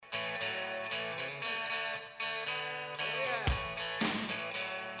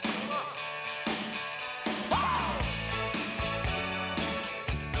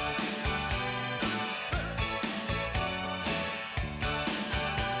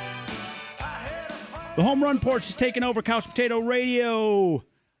The Home Run Porch is taking over Couch Potato Radio.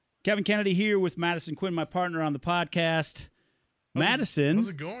 Kevin Kennedy here with Madison Quinn, my partner on the podcast. Madison. How's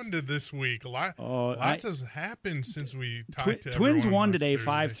it going to this week? Lots has happened since we talked to Twins everyone won last today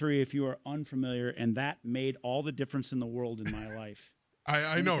Thursday. 5-3 if you are unfamiliar, and that made all the difference in the world in my life.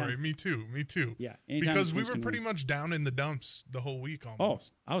 I know, right? Me too. Yeah. Because we were pretty much down in the dumps the whole week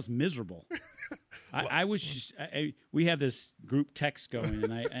almost. I was miserable. I was just. We have this group text going,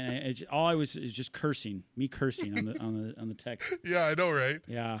 and all I was is just cursing on the text. Yeah, I know, right?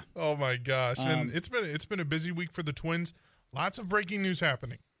 Yeah. Oh my gosh, and it's been a busy week for the Twins. Lots of breaking news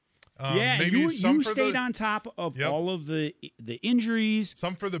happening. Maybe you stayed on top of all of the injuries.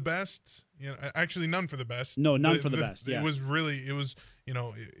 Some for the best, actually none for the best. No, none for the best. Yeah. It was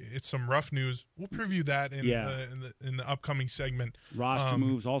it's some rough news. We'll preview that in the upcoming segment. Roster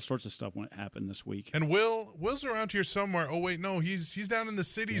moves, all sorts of stuff happened this week. And Will's around here somewhere. Oh wait, no, he's down in the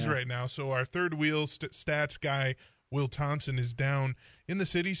cities right now. So our third wheel stats guy, Will Thompson, is down in the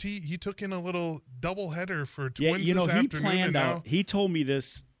cities. He took in a little doubleheader for Twins this afternoon. He planned out. He told me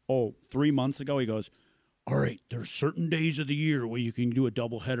this 3 months ago. He goes, all right, there are certain days of the year where you can do a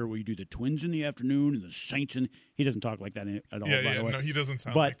doubleheader where you do the Twins in the afternoon and the Saints he doesn't talk like that at all. No, he doesn't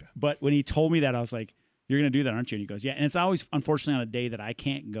sound like that. But when he told me that, I was like, you're going to do that, aren't you? And he goes, yeah. And it's always, unfortunately, on a day that I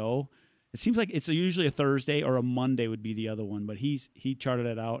can't go. It seems like it's usually a Thursday or a Monday would be the other one. But he charted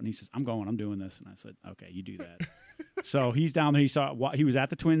it out, and he says, I'm doing this. And I said, okay, you do that. So he's down there. He was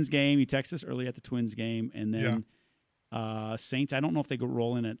at the Twins game. He texted us early at the Twins game. And then Saints, I don't know if they go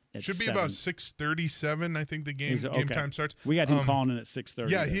roll in at should 7. be about 6:37. I think the game time starts. We got him calling in at 6:30.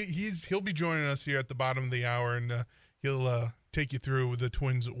 Yeah, he'll be joining us here at the bottom of the hour, and he'll take you through the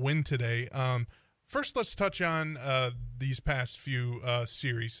Twins win today. First, let's touch on these past few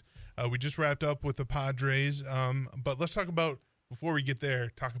series. We just wrapped up with the Padres, but let's talk about, before we get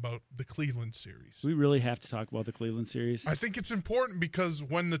there, talk about the Cleveland series. We really have to talk about the Cleveland series. I think it's important because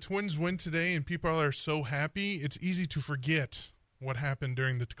when the Twins win today and people are so happy, it's easy to forget what happened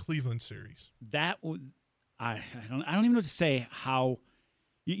during the Cleveland series. I don't even know what to say. How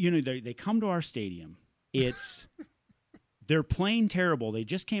they come to our stadium. It's they're playing terrible. They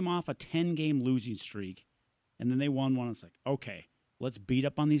just came off a 10-game losing streak, and then they won one. It's like, okay, let's beat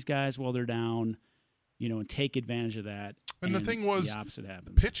up on these guys while they're down, and take advantage of that. And the thing was, the opposite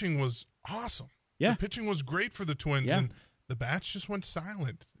happened. Pitching was awesome. Yeah. The pitching was great for the Twins, and the bats just went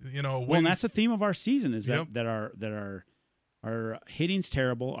silent. And that's the theme of our season is that our hitting's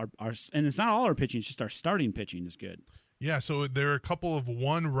terrible. And it's not all our pitching; it's just our starting pitching is good. Yeah, so there are a couple of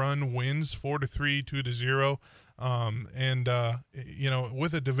one-run wins, 4-3, 2-0, and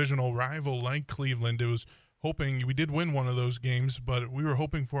with a divisional rival like Cleveland, it was hoping we did win one of those games, but we were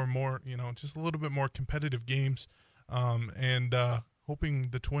hoping for more, just a little bit more competitive games. And hoping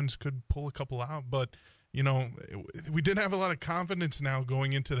the Twins could pull a couple out. But, we didn't have a lot of confidence now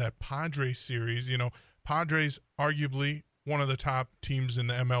going into that Padres series. Padres, arguably one of the top teams in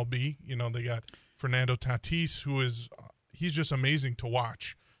the MLB. They got Fernando Tatis, he's just amazing to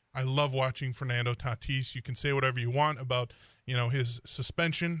watch. I love watching Fernando Tatis. You can say whatever you want about, his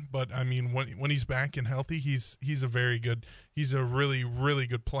suspension, but I mean, when he's back and healthy, he's a really, really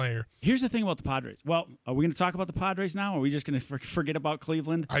good player. Here's the thing about the Padres. Well, are we going to talk about the Padres now, or are we just going to forget about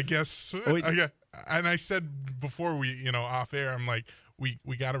Cleveland? I guess. And I said before we, off air, I'm like,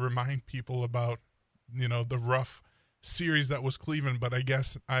 we got to remind people about, the rough series that was Cleveland, but I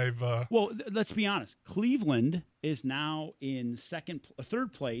guess I've. Well, let's be honest. Cleveland is now in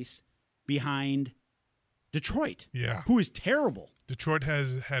third place behind Detroit, who is terrible. Detroit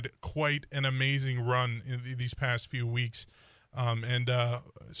has had quite an amazing run in these past few weeks.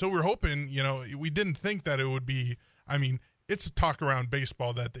 So we're hoping, we didn't think that it would be, it's a talk around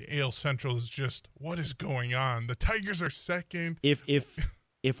baseball that the AL Central is just, what is going on? The Tigers are second.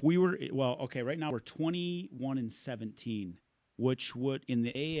 If we were, right now we're 21-17, which would, in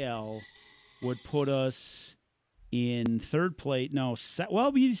the AL, would put us in third place. No,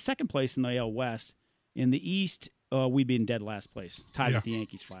 we'd be second place in the AL West. In the East, we'd be in dead last place, tied with the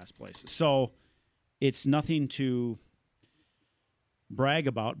Yankees for last place. So it's nothing to brag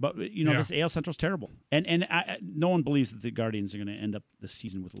about, but this AL Central's terrible, and no one believes that the Guardians are going to end up the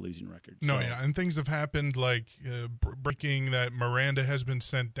season with a losing record. No, and things have happened like breaking that Miranda has been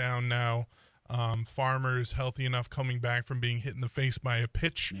sent down now. Farmer is healthy enough coming back from being hit in the face by a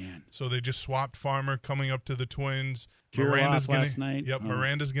pitch. Man. So they just swapped Farmer coming up to the Twins. Miranda's last night. Yep,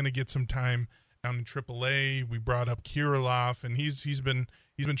 Miranda's going to get some time down in AAA. We brought up Kirilloff, and he's been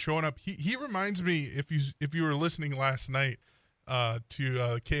showing up. He reminds me, if you were listening last night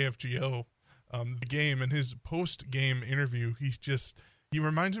to KFGO, the game, and his post game interview, He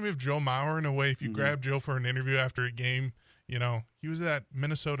reminds me of Joe Mauer in a way. If you Mm-hmm. grab Joe for an interview after a game, he was at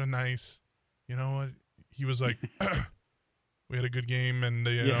Minnesota nice. You know what? He was like, we had a good game, and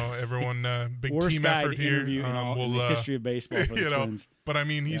everyone, big Worst team guy effort to here. interview in the history of baseball for the Twins. But I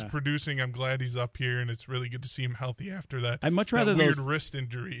mean, he's producing. I'm glad he's up here, and it's really good to see him healthy after that. I'd much rather that weird those wrist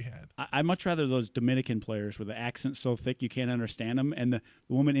injury he had. I'd much rather those Dominican players with the accent so thick you can't understand them, and the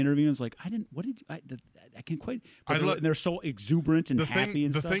woman interviewing is like, I can quite. They're so exuberant and happy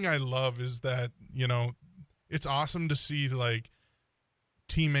and the stuff. thing I love is that it's awesome to see like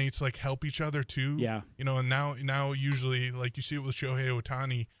teammates like help each other too. Yeah. And now usually like you see it with Shohei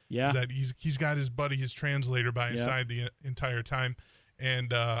Ohtani. Yeah. Is that he's got his buddy, his translator by his side the entire time,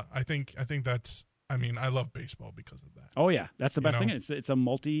 and I think that's. I mean, I love baseball because of that. Oh yeah, that's the best thing. It's a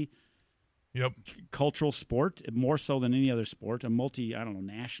cultural sport, more so than any other sport. A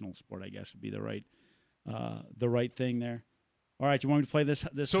national sport, I guess, would be the right thing there. All right, you want me to play this?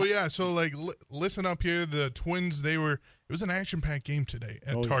 So listen up here. The Twins, it was an action-packed game today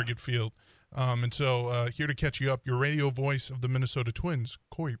at Target Field. And so here to catch you up, your radio voice of the Minnesota Twins,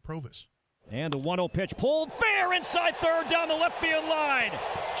 Corey Provis. And a 1-0 pitch pulled fair inside third down the left field line.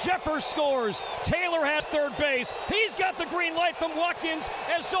 Jeffers scores. Taylor has third base. He's got the green light from Watkins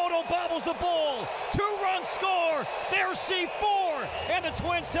as Soto bobbles the ball. 2-run score. There's C4. And the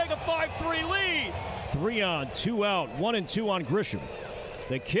Twins take a 5-3 lead. 3 on, 2 out, 1-2 on Grisham.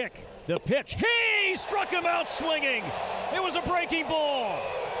 The kick, the pitch. He struck him out swinging. It was a breaking ball.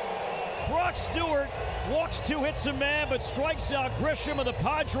 Brock Stewart walks 2 hits a man, but strikes out Grisham, and the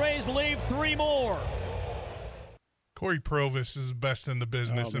Padres leave 3 more. Corey Provis is the best in the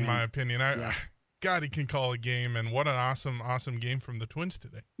business, in my opinion. God, he can call a game, and what an awesome game from the Twins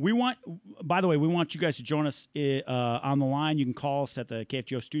today. By the way, we want you guys to join us on the line. You can call us at the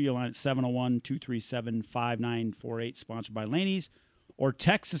KFGO studio line at 701-237-5948, sponsored by Laney's, or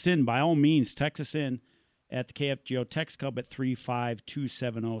text us in, by all means, text us in at the KFGO Text Club at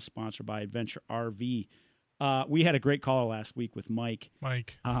 35270, sponsored by Adventure RV. We had a great call last week with Mike.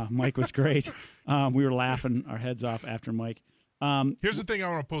 Mike was great. We were laughing our heads off after Mike. Here's the thing, I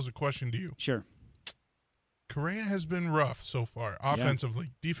want to pose a question to you. Sure. Correa has been rough so far, offensively.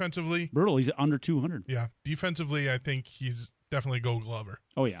 Yeah. Defensively, brutal. He's under 200. Yeah. Defensively, I think he's definitely Gold Glover.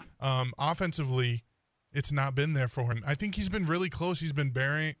 Oh, yeah. Offensively, it's not been there for him. I think he's been really close. He's been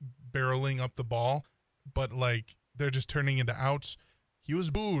barreling up the ball, but like they're just turning into outs. He was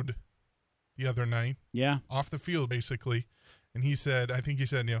booed the other night. Yeah. Off the field, basically. And he said, I'd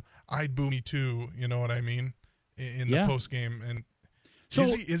boo me too, you know what I mean, in the post game. And so,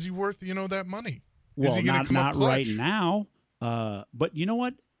 is he worth, that money? Well, is he going to come up clutch? Right now. But you know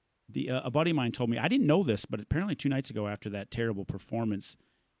what? A buddy of mine told me, I didn't know this, but apparently 2 nights ago after that terrible performance,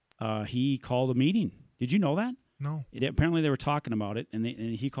 he called a meeting. Did you know that? No. Apparently they were talking about it, and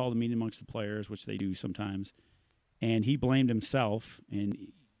he called a meeting amongst the players, which they do sometimes, and he blamed himself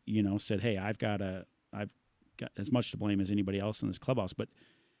and, said, hey, I've got as much to blame as anybody else in this clubhouse. But,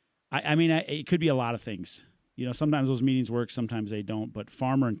 it could be a lot of things. Sometimes those meetings work, sometimes they don't, but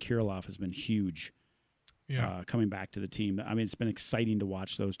Farmer and Kirilloff has been huge. Yeah. Coming back to the team. It's been exciting to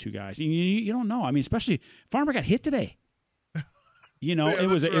watch those two guys. You don't know. Especially Farmer got hit today. It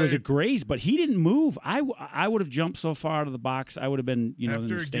was a graze, but he didn't move. I would have jumped so far out of the box. I would have been, after in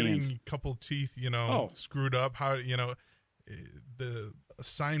the stands. Getting a couple teeth, screwed up. How the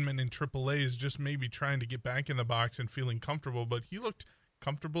assignment in AAA is just maybe trying to get back in the box and feeling comfortable. But he looked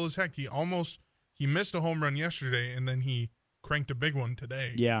comfortable as heck. He missed a home run yesterday, and then he cranked a big one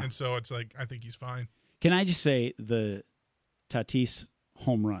today. Yeah, and so it's like I think he's fine. Can I just say the Tatis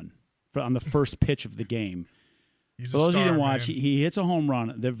home run on the first pitch of the game? He's For those of you who didn't man. watch, he hits a home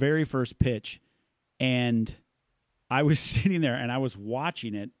run the very first pitch, and I was sitting there and I was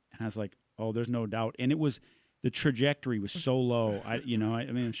watching it, and I was like, "Oh, there's no doubt." And the trajectory was so low.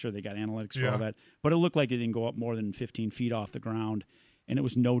 I'm sure they got analytics for all that, but it looked like it didn't go up more than 15 feet off the ground, and it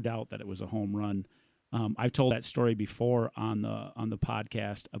was no doubt that it was a home run. I've told that story before on the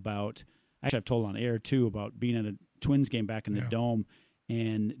podcast about. Actually, I've told on air, too, about being at a Twins game back in the Dome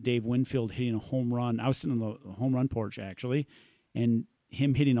and Dave Winfield hitting a home run. I was sitting on the home run porch, actually, and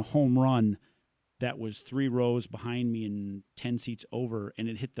him hitting a home run that was 3 rows behind me and 10 seats over, and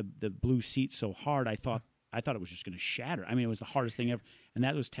it hit the blue seat so hard I thought it was just going to shatter. It was the hardest thing ever, and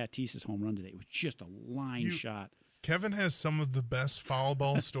that was Tatis's home run today. It was just a line shot. Kevin has some of the best foul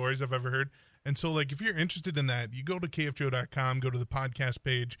ball stories I've ever heard. And so, if you're interested in that, you go to KFGO.com, go to the podcast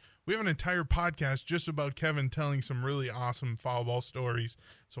page. We have an entire podcast just about Kevin telling some really awesome foul ball stories.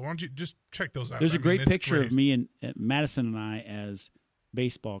 So why don't you just check those out? There's a great picture of me and Madison and I as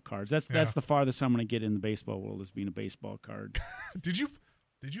baseball cards. That's the farthest I'm going to get in the baseball world, is being a baseball card. Did you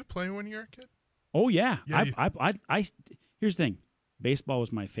play when you were a kid? Oh yeah. Yeah, Here's the thing. Baseball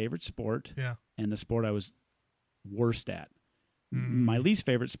was my favorite sport. Yeah. And the sport I was worst at. Mm. My least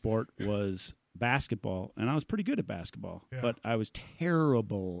favorite sport was basketball, and I was pretty good at basketball, but I was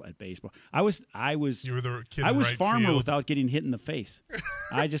terrible at baseball. You were the kid in I was right farmer field. without getting hit in the face.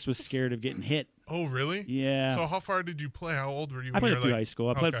 I just was scared of getting hit. Oh, really? Yeah. So how far did you play? How old were you? I played when up through high school.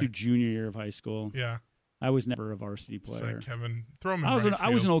 I played up Okay. through junior year of high school. Yeah. I was never a varsity It's player. like Kevin, throw him in I was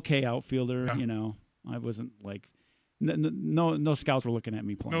right an okay outfielder. Yeah. You know, I wasn't like no scouts were looking at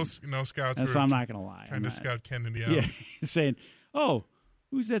me playing. No scouts. And were so I'm not gonna lie. trying to scout Kennedy out. Yeah, saying, "Oh,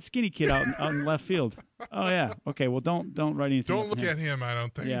 who's that skinny kid out in left field?" Oh yeah, okay. Well, don't write anything. Don't look at him. I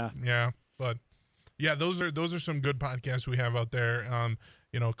don't think. Yeah. But yeah, those are some good podcasts we have out there.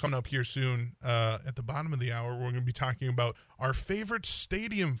 Coming up here soon. At the bottom of the hour, we're going to be talking about our favorite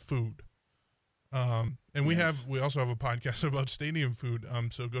stadium food. And we also have a podcast about stadium food.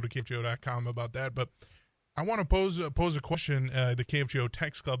 So go to KFGO.com about that. But I want to pose a question. The KFGO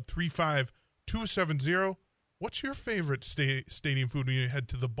Text Club 35270. What's your favorite stadium food when you head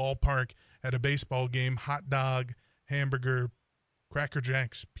to the ballpark at a baseball game? Hot dog, hamburger, Cracker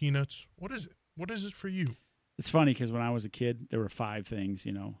Jacks, peanuts. What is it? What is it for you? It's funny because when I was a kid, there were 5 things.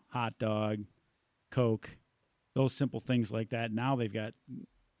 Hot dog, Coke, those simple things like that. Now they've got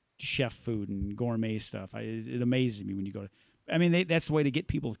chef food and gourmet stuff. It amazes me when you go to. I mean, that's the way to get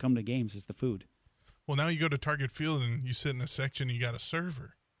people to come to games is the food. Well, now you go to Target Field and you sit in a section, you got a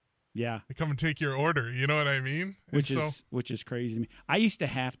server. Yeah. They come and take your order. You know what I mean? Which is crazy to me. I used to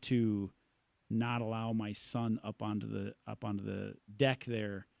have to not allow my son up onto the deck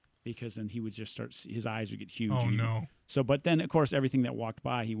there because then he would just his eyes would get huge. Oh, no. So, but then, of course, everything that walked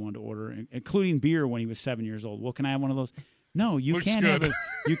by, he wanted to order, including beer when he was 7 years old. Well, can I have one of those? No, you can't have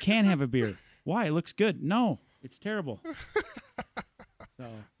you can't have a beer. Why? It looks good. No, it's terrible.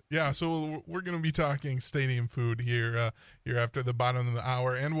 Yeah, so we're going to be talking stadium food here after the bottom of the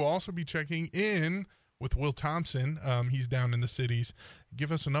hour, and we'll also be checking in with Will Thompson. He's down in the cities.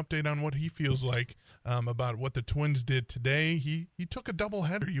 Give us an update on what he feels like about what the Twins did today. He took a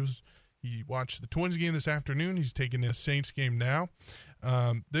doubleheader. He watched the Twins game this afternoon. He's taking the Saints game now.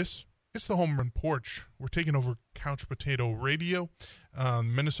 It's the Home Run Porch. We're taking over Couch Potato Radio.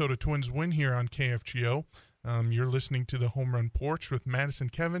 Minnesota Twins win here on KFGO. You're listening to the Home Run Porch with Madison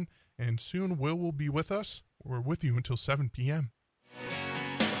Kevin, and soon will be with us. We're with you until 7 p.m.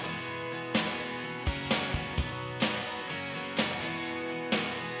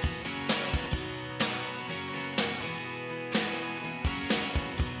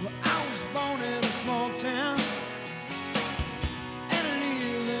 Well, I was born in a small town, and I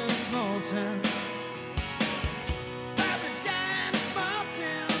live in a small town. Bobby died in a small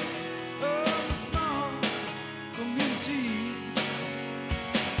town, oh, small communities.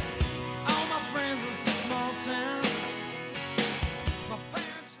 All my friends are from small town. My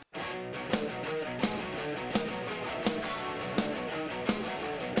parents.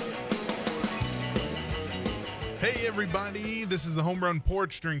 Hey, everybody. This is the Home Run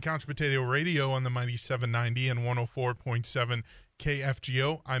Porch during Couch Potato Radio on the mighty 790 and 104.7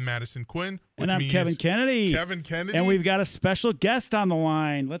 KFGO. I'm Madison Quinn. With And I'm me Kevin is Kennedy. Kevin Kennedy. And we've got a special guest on the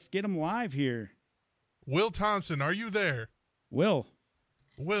line. Let's get him live here. Will Thompson, are you there? Will,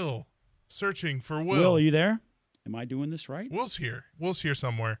 Searching for are you there? Am I doing this right? Will's here. Will's here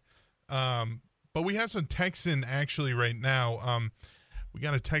somewhere. But we have some texts in actually right now. We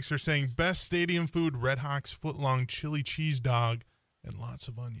got a texter saying, best stadium food, Red Hawk's foot-long chili cheese dog and lots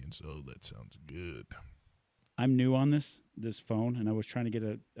of onions. Oh, that sounds good. I'm new on this phone, and I was trying to get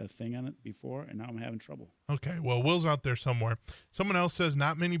a thing on it before, and now I'm having trouble. Okay, well, Will's out there somewhere. Someone else says,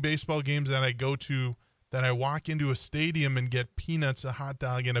 not many baseball games that I go to that I walk into a stadium and get peanuts, a hot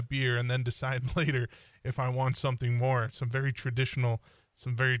dog, and a beer, and then decide later if I want something more. Some very traditional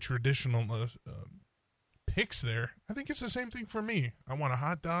picks there. I think it's the same thing for me. I want a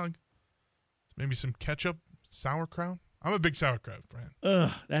hot dog, maybe some ketchup, sauerkraut. I'm a big sauerkraut fan.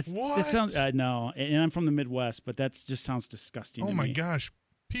 Ugh, that What? sounds no. And I'm from the Midwest, but that just sounds disgusting. Oh to my me. gosh,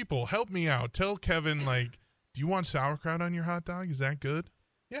 people, help me out. Tell Kevin, do you want sauerkraut on your hot dog? Is that good?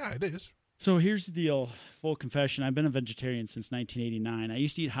 Yeah, it is. So here's the deal. Full confession: I've been a vegetarian since 1989. I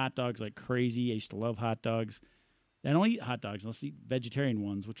used to eat hot dogs like crazy. I used to love hot dogs. I don't eat hot dogs unless I eat vegetarian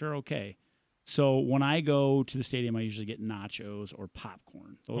ones, which are okay. So when I go to the stadium, I usually get nachos or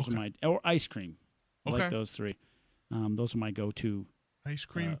popcorn. Those are or ice cream. I like those 3. Those are my go-to. Ice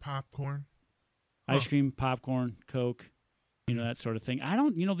cream, popcorn. Ice cream, popcorn, Coke, that sort of thing. I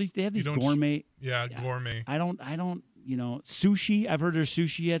don't, they have these gourmet. Yeah, gourmet. I don't sushi. I've heard there's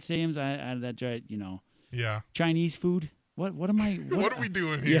sushi at stadiums. Yeah. Chinese food. What am I? What are we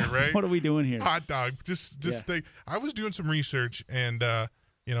doing here, right? What are we doing here? Hot dog. Just stay. I was doing some research, and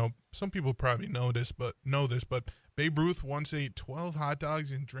some people probably know this, but Babe Ruth once ate 12 hot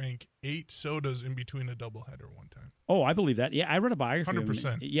dogs and drank 8 sodas in between a doubleheader one time. Oh, I believe that. Yeah, I read a biography.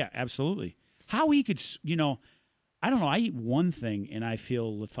 100%. Yeah, absolutely. How he could, I don't know. I eat one thing and I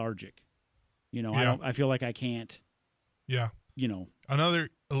feel lethargic. I feel like I can't. Yeah. A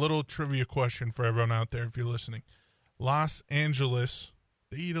little trivia question for everyone out there if you're listening. Los Angeles,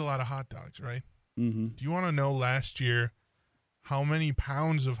 they eat a lot of hot dogs, right? Mm-hmm. Do you want to know last year how many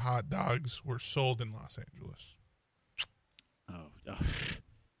pounds of hot dogs were sold in Los Angeles?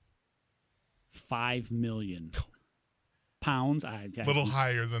 5 million pounds. A little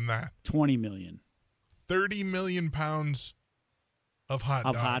higher than that. 20 million. 30 million pounds of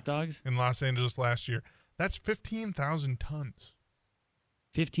hot dogs in Los Angeles last year. That's 15,000 tons.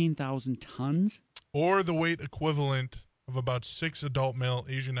 15,000 tons? Or the weight equivalent of about 6 adult male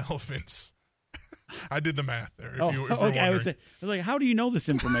Asian elephants. I did the math there. If you're okay. I was wondering. like, how do you know this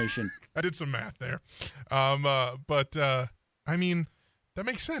information? I did some math there. I mean, that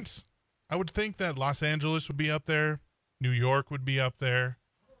makes sense. I would think that Los Angeles would be up there. New York would be up there.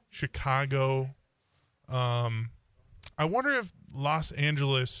 Chicago. I wonder if Los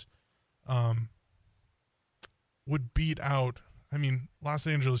Angeles would beat out. I mean, Los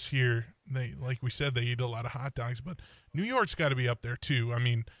Angeles here, like we said, they eat a lot of hot dogs, but New York's got to be up there too. I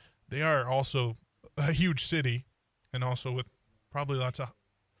mean, they are also a huge city, and also with probably lots of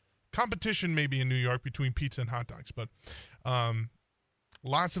competition maybe in New York between pizza and hot dogs. But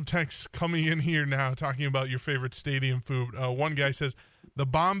lots of texts coming in here now talking about your favorite stadium food. One guy says, the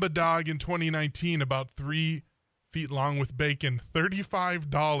Bomba Dog in 2019, about 3 feet long with bacon,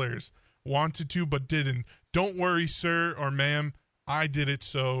 $35. Wanted to but didn't. Don't worry, sir or ma'am. I did it,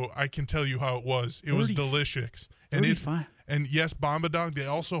 so I can tell you how it was. It was delicious. And yes, Bomba Dog, they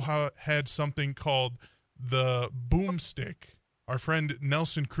also had something called the Boomstick. Our friend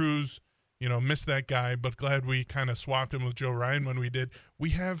Nelson Cruz, missed that guy, but glad we kind of swapped him with Joe Ryan when we did. We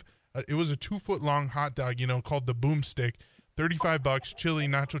have, it was a 2-foot-long hot dog, called the Boomstick. $35, chili,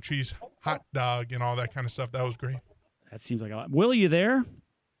 nacho cheese, hot dog, and all that kind of stuff. That was great. That seems like a lot. Will, are you there?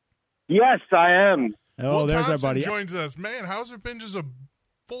 Yes, I am. Oh, Will there's Thompson our buddy. joins us. Man, how's it been just a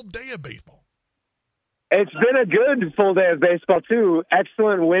full day of baseball? It's been a good full day of baseball, too.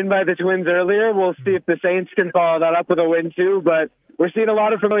 Excellent win by the Twins earlier. We'll see if the Saints can follow that up with a win, too. But we're seeing a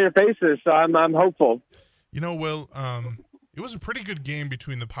lot of familiar faces, so I'm hopeful. Will, it was a pretty good game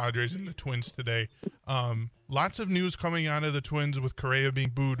between the Padres and the Twins today. Lots of news coming out of the Twins with Correa being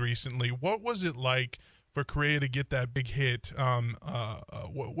booed recently. What was it like for Correa to get that big hit?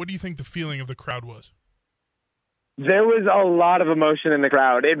 What do you think the feeling of the crowd was? There was a lot of emotion in the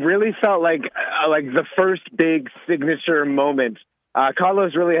crowd. It really felt like the first big signature moment.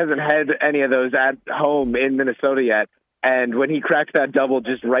 Carlos really hasn't had any of those at home in Minnesota yet. And when he cracked that double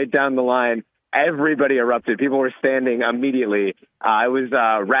just right down the line, everybody erupted. People were standing immediately. It was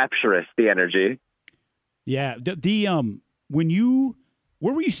rapturous, the energy. Yeah. Where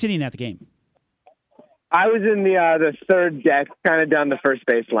were you sitting at the game? I was in the third deck, kind of down the first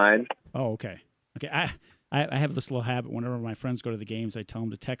baseline. Oh, okay. Okay. I have this little habit. Whenever my friends go to the games, I tell them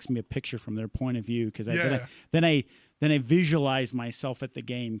to text me a picture from their point of view because then I visualize myself at the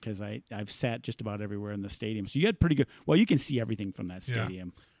game because I've sat just about everywhere in the stadium. So you had pretty good. Well, you can see everything from that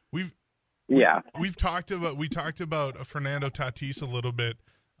stadium. Yeah. We talked about Fernando Tatis a little bit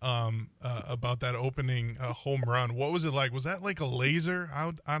about that opening home run. What was it like? Was that like a laser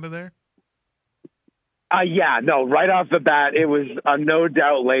out of there? Right off the bat, it was a no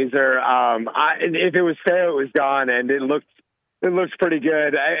doubt laser. If it was fair, it was gone, and it looked pretty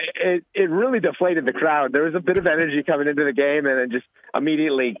good. It really deflated the crowd. There was a bit of energy coming into the game, and then just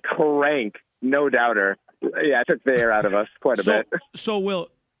immediately crank, no doubter. Yeah, it took the air out of us quite a bit. So, Will,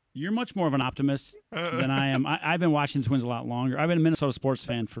 you're much more of an optimist than I am. I've been watching the Twins a lot longer. I've been a Minnesota sports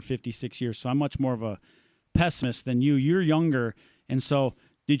fan for 56 years, so I'm much more of a pessimist than you. You're younger, and so.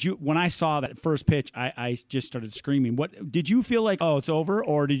 When I saw that first pitch, I just started screaming. What did you feel like? Oh, it's over,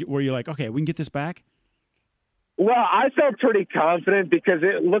 or were you like, okay, we can get this back? Well, I felt pretty confident because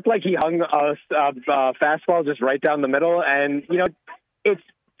it looked like he hung a fastball just right down the middle, and it's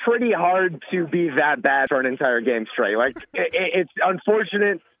pretty hard to be that bad for an entire game straight. Like it's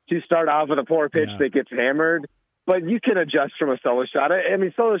unfortunate to start off with a poor pitch that gets hammered, but you can adjust from a solo shot. I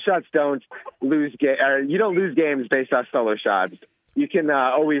mean, solo shots don't lose you don't lose games based off solo shots. You can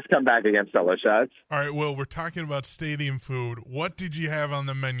always come back against solo shots. All right, Will, we're talking about stadium food. What did you have on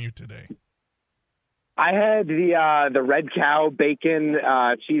the menu today? I had the Red Cow bacon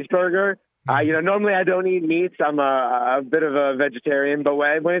cheeseburger. Normally I don't eat meats. I'm a bit of a vegetarian, but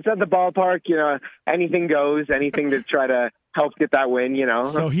when it's at the ballpark, anything goes, anything to try to help get that win,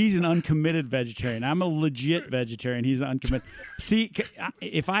 So he's an uncommitted vegetarian. I'm a legit vegetarian. He's an uncommitted. See,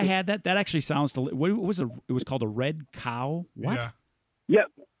 if I had that actually sounds what was it? It was called a Red Cow. What? Yeah. Yep.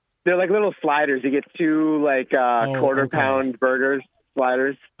 They're like little sliders. You get two quarter-pound burgers.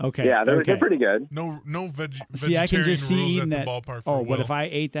 Sliders. Okay. Yeah, they're pretty good. No See, I can vegetarian just see rules eating at the that. ballpark for But Will. if I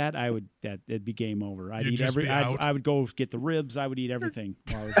ate that, it'd be game over. I'd You'd eat just be out? I would go get the ribs. I would eat everything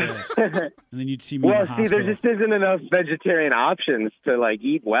while I was there, and then you'd see me. Well, in the see, there hospital. just isn't enough vegetarian options to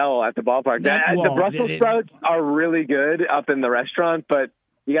eat well at the ballpark. Well, the Brussels sprouts are really good up in the restaurant, but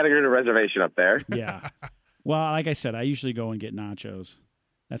you got to go to a reservation up there. Yeah. Well, like I said, I usually go and get nachos.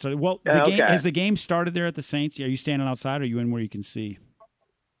 That's what. Well, Okay. Has the game started there at the Saints? Are you standing outside, or are you in where you can see?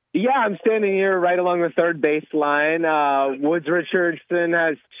 Yeah, I'm standing here right along the third base line. Woods Richardson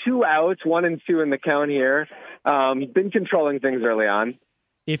has 2 outs, 1 and 2 in the count here. He's been controlling things early on.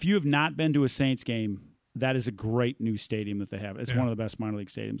 If you have not been to a Saints game, that is a great new stadium that they have. It's one of the best minor league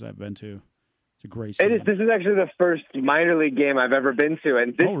stadiums I've been to. It's a great stadium. This is actually the first minor league game I've ever been to,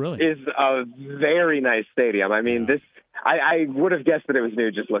 and this is a very nice stadium. I mean, I would have guessed that it was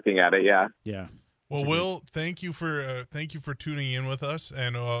new just looking at it. Yeah. Yeah. Well, Will, thank you for tuning in with us,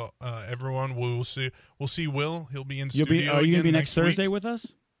 and everyone. We'll see Will. He'll be in studio. Are you going to be next week. Thursday with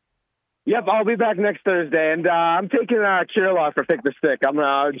us? Yep, I'll be back next Thursday, and I'm taking Kirilov for Pick the Stick. I'm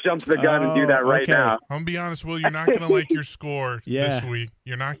going to jump the gun and do that right now. I'm going to be honest, Will, you're not going to like your score this week.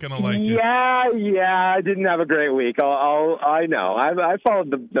 You're not going to like it. Yeah, I didn't have a great week. I know. I followed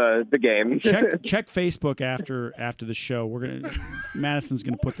the game. Check Facebook after the show. Madison's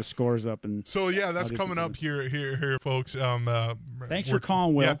going to put the scores up, and so that's coming up here, folks. Thanks for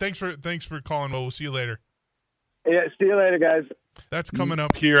calling, Will. Yeah, thanks for calling, Will. We'll see you later. Yeah, see you later, guys. That's coming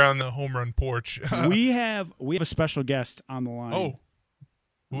up here on the Home Run Porch. we have a special guest on the line. Oh,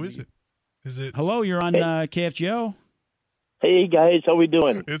 who is it? Is it? Hello, you're on KFGO. Hey guys, how we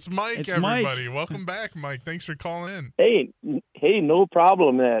doing? It's Mike. Everybody, welcome back, Mike. Thanks for calling in. Hey, no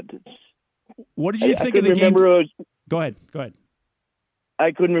problem. What did you think of the game? Go ahead.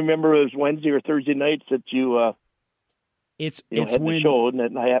 I couldn't remember if it was Wednesday or Thursday nights that you. It's had when the show,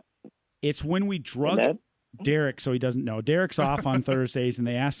 and it's when we drug Derek, so he doesn't know. Derek's off on Thursdays, and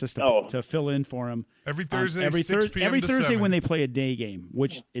they asked us to fill in for him every Thursday. Every 6 p.m. every to Thursday 7. when they play a day game,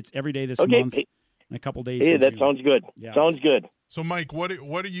 which it's every day this month, and a couple days. Hey, that sounds good. Yeah. Sounds good. So, Mike, what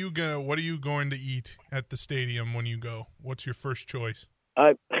are you going to eat at the stadium when you go? What's your first choice?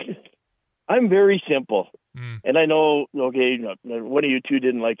 I'm very simple, and I know. Okay, one of you two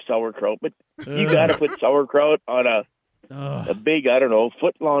didn't like sauerkraut, but you got to put sauerkraut on a big,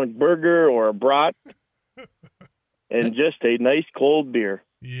 foot-long burger or a brat. And just a nice cold beer.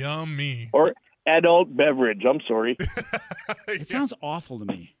 Yummy. Or adult beverage. I'm sorry. It sounds awful to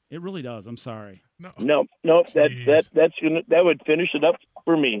me. It really does. I'm sorry. No. That would finish it up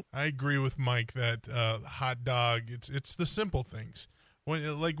for me. I agree with Mike that hot dog. It's the simple things. When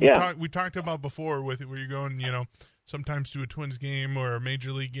we talked about before with it, where you're going, sometimes to a Twins game or a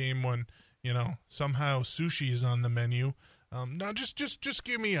Major League game when somehow sushi is on the menu. No, just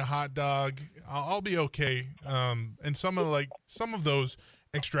give me a hot dog. I'll be okay. And some of those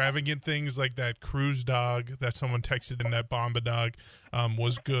extravagant things like that cruise dog that someone texted in, that Bomba dog,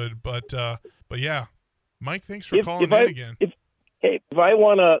 was good. But yeah, Mike, thanks for calling in again. If I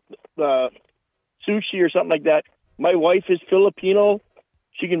want a sushi or something like that, my wife is Filipino.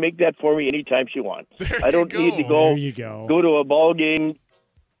 She can make that for me anytime she wants. I don't need to go to a ball game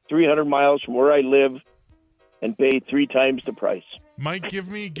 300 miles from where I live and pay 3 times the price. Mike, give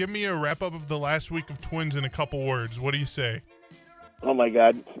me a wrap up of the last week of Twins in a couple words. What do you say? Oh my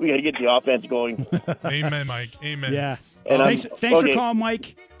God, we got to get the offense going. Amen, Mike. Amen. Yeah. Thanks for calling,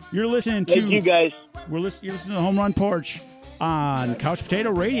 Mike. You're listening to. Thank you guys. You're listening to the Home Run Porch on Couch Potato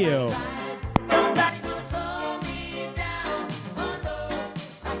Radio.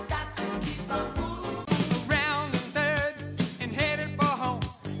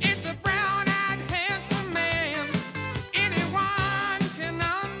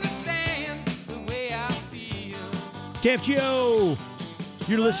 KFGO,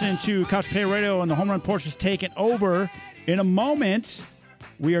 you're listening to Couch Potato Radio, and the Home Run Porch is taking over. In a moment,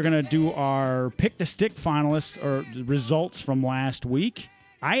 we are going to do our Pick the Stick finalists, or results from last week.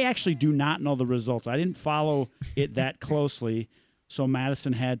 I actually do not know the results. I didn't follow it that closely, so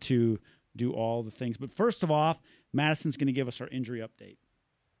Madison had to do all the things. But first of all, Madison's going to give us our injury update.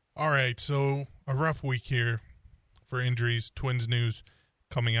 All right, so a rough week here for injuries. Twins news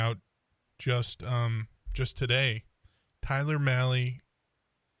coming out just today. Tyler Mahle,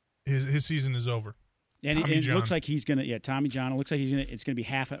 his season is over. And it looks like he's gonna. Yeah, Tommy John. It looks like it's gonna be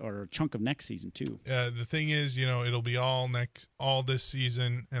half or a chunk of next season too. The thing is, it'll be all this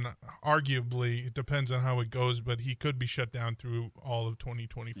season, and arguably it depends on how it goes. But he could be shut down through all of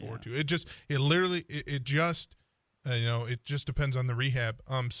 2024 too. It just depends on the rehab.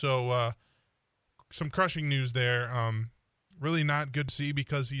 So some crushing news there. Really not good to see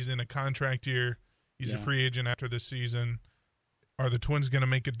because he's in a contract year. He's a free agent after this season. Are the Twins going to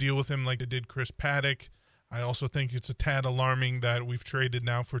make a deal with him like they did Chris Paddock? I also think it's a tad alarming that we've traded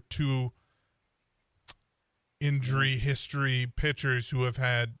now for 2 injury history pitchers who have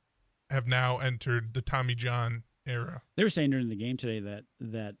now entered the Tommy John era. They were saying during the game today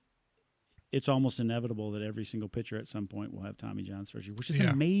that it's almost inevitable that every single pitcher at some point will have Tommy John surgery, which is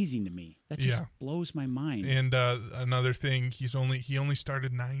amazing to me. That just blows my mind. And another thing, he only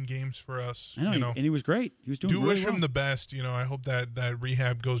started 9 games for us. I know, and he was great. He was doing really well. Do wish him the best. I hope that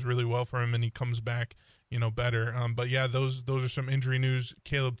rehab goes really well for him and he comes back, better. But yeah, those are some injury news.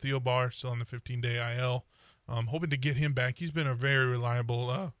 Caleb Thielbar still on the 15-day IL. Hoping to get him back. He's been a very reliable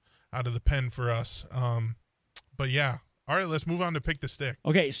out of the pen for us. But yeah. All right, let's move on to Pick the Stick.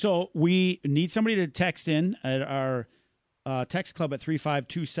 Okay, so we need somebody to text in at our text club at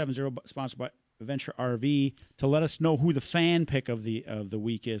 35270, sponsored by Venture RV, to let us know who the fan pick of the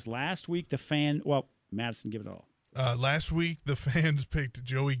week is. Last week, Madison, give it all. Last week, the fans picked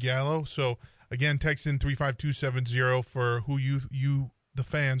Joey Gallo. So, again, text in 35270 for who you the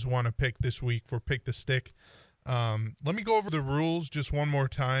fans, want to pick this week for Pick the Stick. Let me go over the rules just one more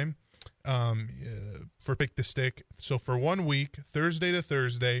time. For Pick the Stick. So for 1 week, Thursday to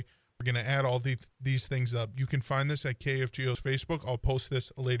Thursday, we're going to add all these things up. You can find this at KFGO's Facebook. I'll post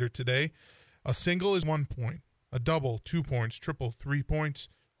this later today. A single is 1 point. A double, 2 points. Triple, 3 points.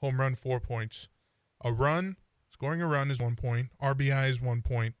 Home run, 4 points. A run, scoring a run is 1 point. RBI is 1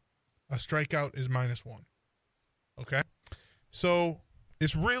 point. A strikeout is -1. Okay? So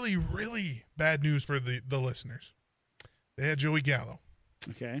it's really, really bad news for the listeners. They had Joey Gallo.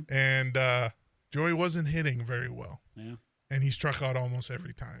 Okay. And Joey wasn't hitting very well. Yeah. And he struck out almost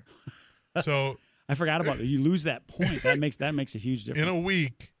every time. So I forgot about it. You lose that point. That makes a huge difference. In a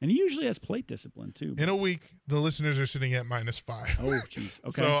week. And he usually has plate discipline too. In a week, the listeners are sitting at -5. Oh, jeez.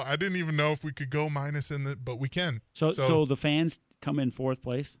 Okay. So I didn't even know if we could go minus but we can. So the fans come in 4th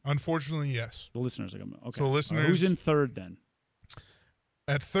place? Unfortunately, yes. The listeners are coming. Okay. So listeners. Who's in 3rd then?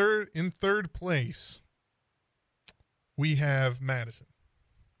 In third place, we have Madison.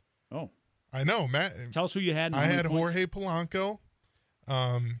 Oh, I know, Matt. Tell us who you had. I had Jorge Polanco.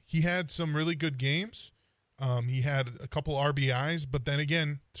 He had some really good games. He had a couple RBIs, but then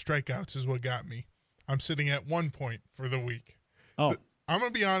again, strikeouts is what got me. I'm sitting at 1 point for the week. Oh, I'm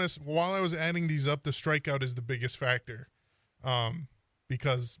gonna be honest. While I was adding these up, the strikeout is the biggest factor,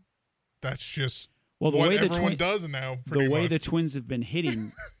 because that's just what everyone does now. The way the Twins have been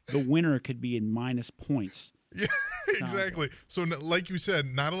hitting, the winner could be in minus points. Yeah, exactly. So like you said,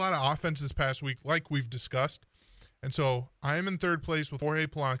 not a lot of offense this past week, like we've discussed. And so I am in 3rd place with Jorge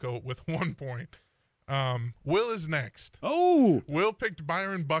Polanco with 1 point. Will is next. Oh! Will picked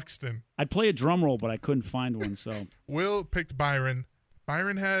Byron Buxton. I'd play a drum roll, but I couldn't find one. So Will picked Byron.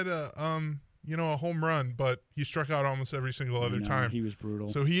 Byron had a home run, but he struck out almost every single other time. He was brutal.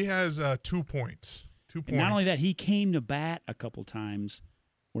 So he has 2 points. 2 points. And not only that, he came to bat a couple times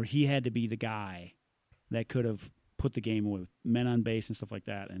where he had to be the guy that could have put the game away with men on base and stuff like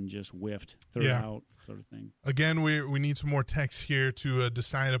that and just whiffed, third out sort of thing. Again, we need some more text here to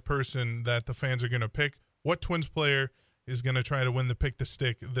decide a person that the fans are going to pick. What Twins player is going to try to win the Pick the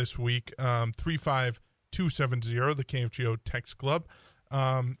Stick this week? 35270, the KFGO text club.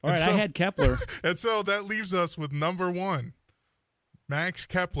 All right, I had Kepler. And so that leaves us with number 1, Max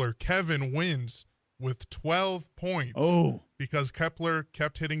Kepler. Kevin wins with 12 points. Oh. Because Kepler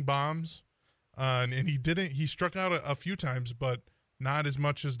kept hitting bombs. And he struck out a few times, but not as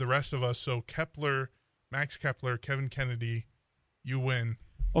much as the rest of us. So Max Kepler, Kevin Kennedy, you win.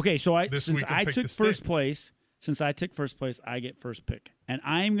 Okay, so since I took first place, I get first pick. And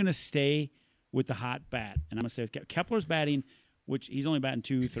I'm going to stay with the hot bat. And I'm going to say Kepler's batting, which he's only batting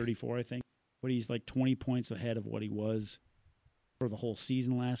 .234, I think. But he's like 20 points ahead of what he was for the whole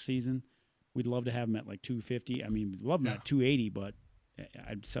season last season. We'd love to have him at like 250. I mean, we'd love him at 280, but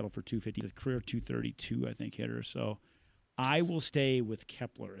I'd settle for 250. He's a career 232, I think, hitter. So I will stay with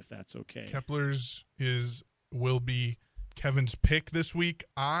Kepler if that's okay. Kepler's will be Kevin's pick this week.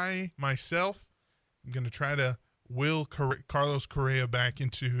 I, myself, am going to try to will Carlos Correa back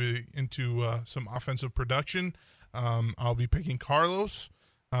into some offensive production. I'll be picking Carlos.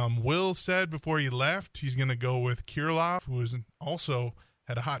 Will said before he left he's going to go with Kirilloff, who has also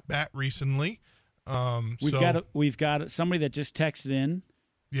had a hot bat recently. We've got somebody that just texted in.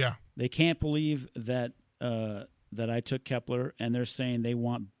 Yeah, they can't believe that that I took Kepler, and they're saying they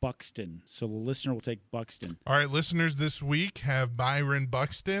want Buxton. So the listener will take Buxton. All right, listeners this week have Byron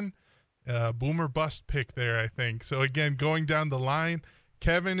Buxton, boomer bust pick there, I think. So again, going down the line,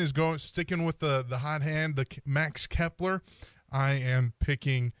 Kevin is sticking with the hot hand, the Max Kepler. I am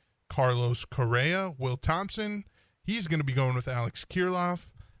picking Carlos Correa. Will Thompson, he's going to be going with Alex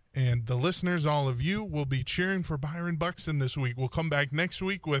Kirilloff. And the listeners, all of you, will be cheering for Byron Buxton this week. We'll come back next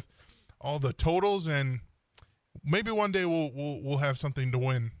week with all the totals, and maybe one day we'll have something to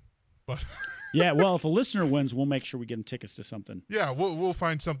win. But yeah, well, if a listener wins, we'll make sure we get them tickets to something. Yeah, we'll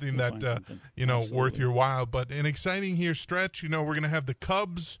find something worth your while. But an exciting stretch. We're going to have the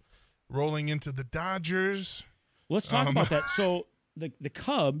Cubs rolling into the Dodgers. Let's talk about that. So the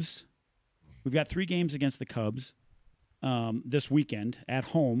Cubs, we've got 3 games against the Cubs this weekend at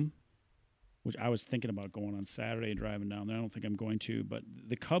home, which I was thinking about going on Saturday and driving down there. I don't think I'm going to, but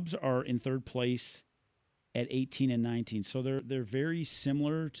the Cubs are in third place at 18 and 19, so they're very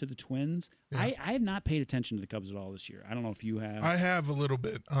similar to the Twins. Yeah. I have not paid attention to the Cubs at all this year. I don't know if you have. I have a little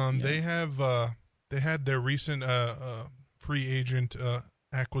bit. They had their recent free agent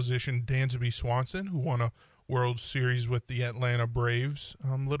acquisition, Dansby Swanson, who won a World Series with the Atlanta Braves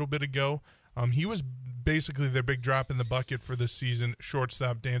a little bit ago. He was basically their big drop in the bucket for this season,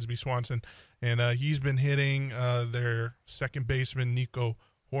 shortstop Dansby Swanson, and he's been hitting. Their second baseman Nico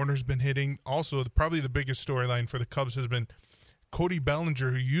Horner's been hitting. Also, probably the biggest storyline for the Cubs has been Cody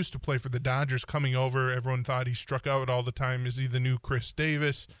Bellinger, who used to play for the Dodgers, coming over. Everyone thought he struck out all the time. Is he the new Chris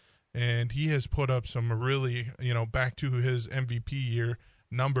Davis? And he has put up some really, back to his MVP year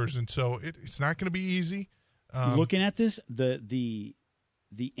numbers. And so it's not going to be easy. Looking at this, the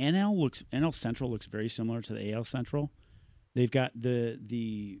NL Central looks very similar to the AL Central. They've got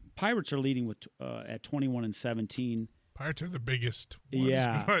the Pirates are leading with at 21 and 17. Pirates are the biggest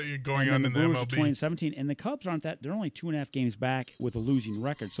going on in the MLB. 20 and 17, and the Cubs aren't that. They're only 2.5 games back with a losing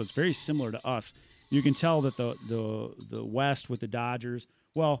record, so it's very similar to us. You can tell that the West with the Dodgers.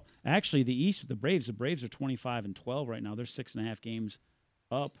 Well, actually, the East with the Braves are 25 and 12 right now. They're 6.5 games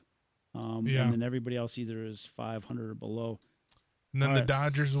up, and then everybody else either is 500 or below. And then the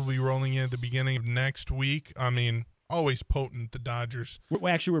Dodgers will be rolling in at the beginning of next week. I mean, always potent, the Dodgers.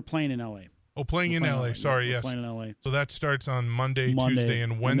 We're playing in L.A. Oh, playing in L.A. Sorry, yes. Playing in L.A. So that starts on Monday, Tuesday,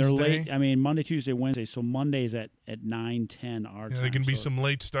 and Wednesday. And they're late. Monday, Tuesday, Wednesday. So Monday's at 9:10 our time. There can be some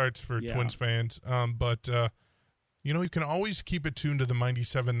late starts for Twins fans. But you can always keep it tuned to the Mighty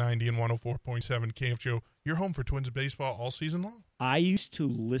 790 and 104.7 KFGO. You're home for Twins baseball all season long. I used to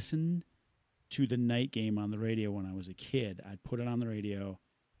listen to the night game on the radio when I was a kid. I'd put it on the radio,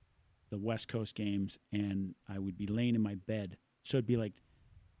 the West Coast games, and I would be laying in my bed. So it'd be like,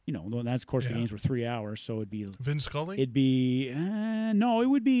 that's of course the games were 3 hours, so it'd be Vince Scully. It'd be no, it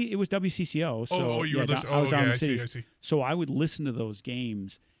was WCCO. So you were listening. I was on the I cities. see. So I would listen to those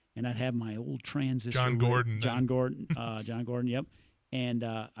games, and I'd have my old transistor. John Gordon. Yep. And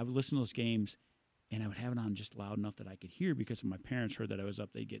I would listen to those games, and I would have it on just loud enough that I could hear, because if my parents heard that I was up,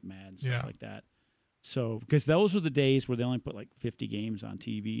 they'd get mad and stuff like that. So because those were the days where they only put like 50 games on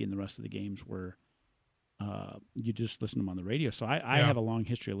TV, and the rest of the games were. You just listen to them on the radio. So I have a long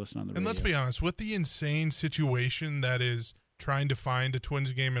history of listening on the radio. And let's be honest, with the insane situation that is trying to find a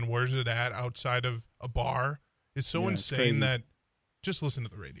Twins game and where's it at outside of a bar is so insane that just listen to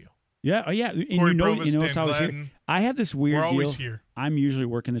the radio. Yeah, oh yeah. And Corey Provis, it's always here. I have this weird We're always deal. Here. I'm usually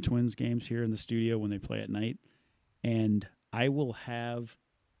working the Twins games here in the studio when they play at night, and I will have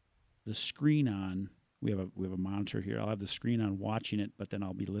the screen on. We have a monitor here. I'll have the screen on watching it, but then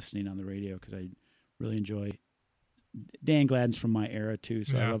I'll be listening on the radio because I really enjoy Dan Gladden's from my era too,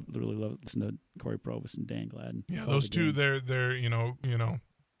 so I really love listening to Corey Provis and Dan Gladden. Yeah, those two, they're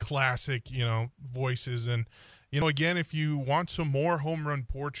classic voices, and again, if you want some more Home Run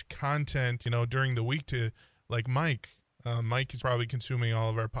Porch content, during the week, to like Mike. Mike is probably consuming all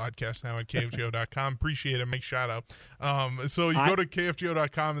of our podcasts now at KFGO.com. Appreciate it. Make shout out. So you go to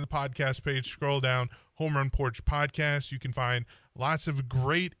KFGO.com and the podcast page, scroll down, Home Run Porch Podcast. You can find lots of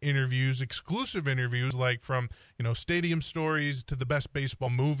great interviews, exclusive interviews, like from, stadium stories to the best baseball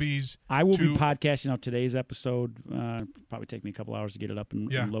movies. I will be podcasting out today's episode. Probably take me a couple hours to get it up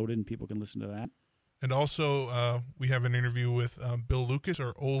and loaded, and people can listen to that. And also, we have an interview with Bill Lucas,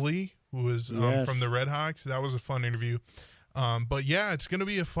 or Ole, who is from the Red Hawks. That was a fun interview. But yeah, it's going to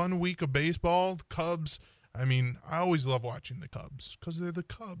be a fun week of baseball. The Cubs, I always love watching the Cubs because they're the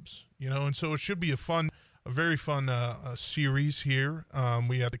Cubs, and so it should be a fun a very fun series here.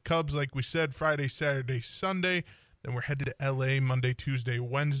 We have the Cubs, like we said, Friday, Saturday, Sunday. Then we're headed to L.A. Monday, Tuesday,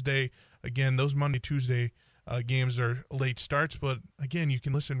 Wednesday. Again, those Monday, Tuesday games are late starts. But, again, you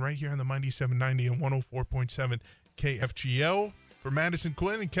can listen right here on the Mindy 790 and 104.7 KFGO. For Madison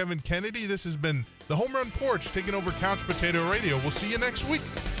Quinn and Kevin Kennedy, this has been the Home Run Porch taking over Couch Potato Radio. We'll see you next week.